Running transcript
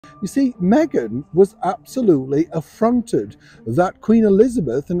You see, Meghan was absolutely affronted that Queen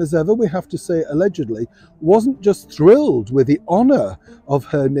Elizabeth, and as ever we have to say allegedly, wasn't just thrilled with the honour of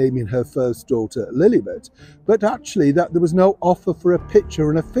her naming her first daughter Lilibet, but actually that there was no offer for a picture,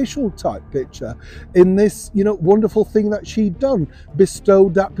 an official type picture, in this, wonderful thing that she'd done,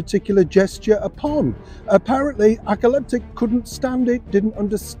 bestowed that particular gesture upon. Apparently, Apocalyptic couldn't stand it, didn't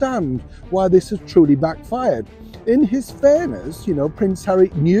understand why this has truly backfired. In his fairness, Prince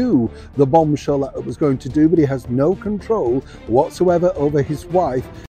Harry knew the bombshell that it was going to do, but he has no control whatsoever over his wife.